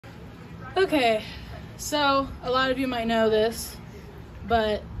Okay, so a lot of you might know this,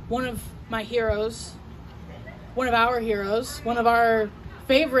 but one of my heroes, one of our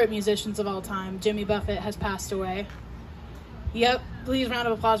favorite musicians of all time, Jimmy Buffett, has passed away. Yep, please round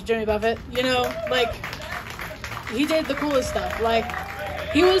of applause for Jimmy Buffett. You know, like, he did the coolest stuff. Like,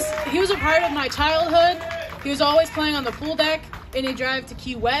 he was a part of my childhood. He was always playing on the pool deck. Any drive to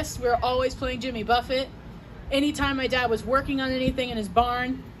Key West, we were always playing Jimmy Buffett. Anytime my dad was working on anything in his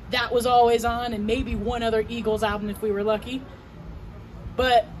barn, that was always on, and maybe one other Eagles album if we were lucky.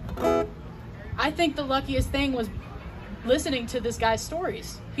 But I think the luckiest thing was listening to this guy's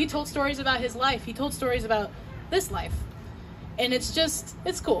stories. He told stories about his life. He told stories about this life. And it's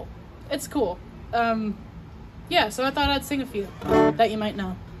cool. It's cool. Yeah, so I thought I'd sing a few that you might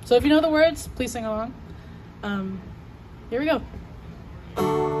know. So if you know the words, please sing along. Here we go.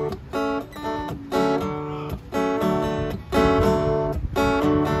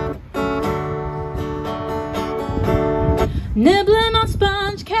 Nibbling on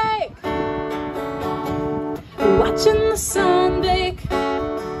sponge cake, watching the sun bake.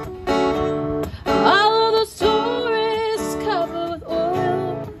 All of those tourists covered with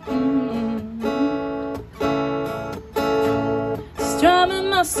oil. Strumming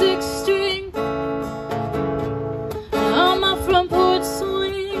my sixth string on my front porch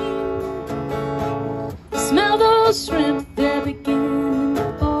swing. Smell those shrimp, they're beginning to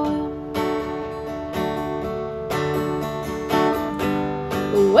boil.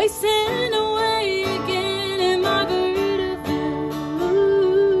 Wasting away again in Margaritaville,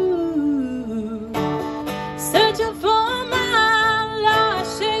 searching for my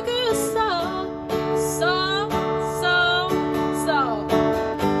lost shaker of salt.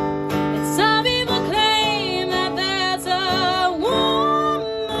 And some people claim that there's a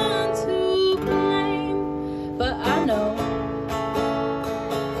woman to blame, but I know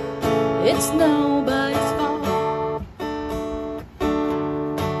it's nobody's fault.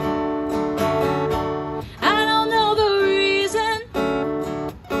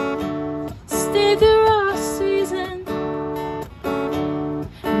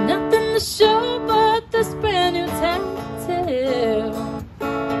 Show but this brand new tattoo,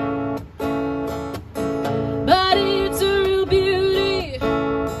 but it's a real beauty,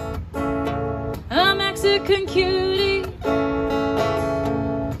 a Mexican cutie.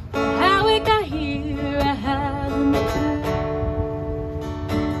 How it got here, I haven't a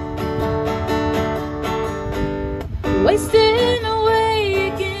clue. Wasting away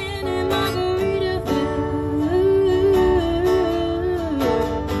again in Margaritaville,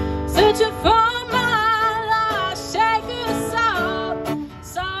 searching for my lost shaker of salt.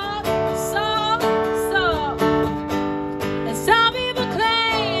 And some people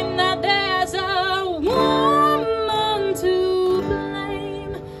claim that there's a woman to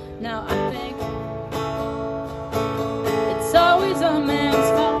blame. Now I think it's always a man's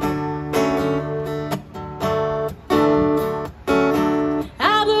fault.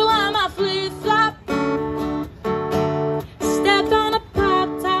 I blew on my flip-flop, stepped on a pop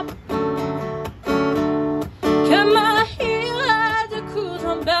top, cut my heel, had to cruise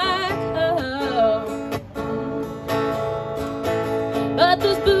on back home. But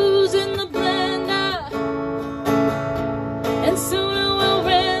there's booze in the blender, and soon it will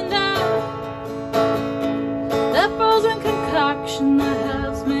render that frozen concoction that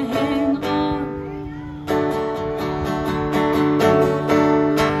helps me hang on.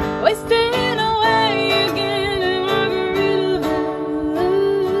 Wasting away again in Margaritaville,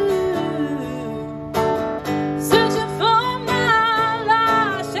 searching for my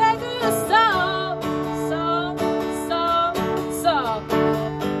lost shaker of salt.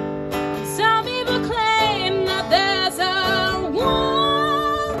 Some people claim that there's a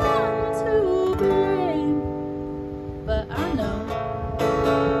woman to blame, but I know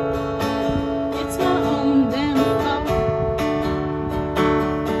it's my own damn fault.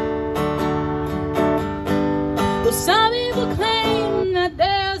 Well, some people claim that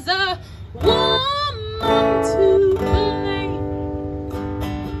there's a woman to blame,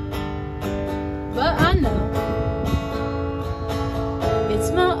 but I know it's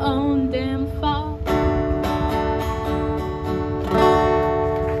my own damn fault.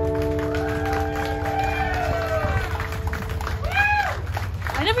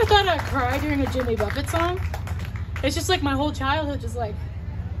 I never thought I'd cry during a Jimmy Buffett song. It's just like my whole childhood, just like,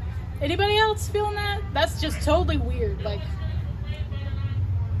 anybody else feeling that? That's just totally weird. Like,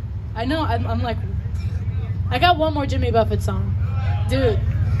 I know, I'm like, I got one more Jimmy Buffett song. Dude,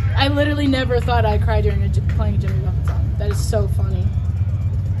 I literally never thought I'd cry during playing a Jimmy Buffett song. That is so funny.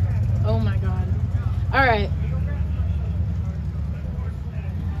 Oh my God. All right.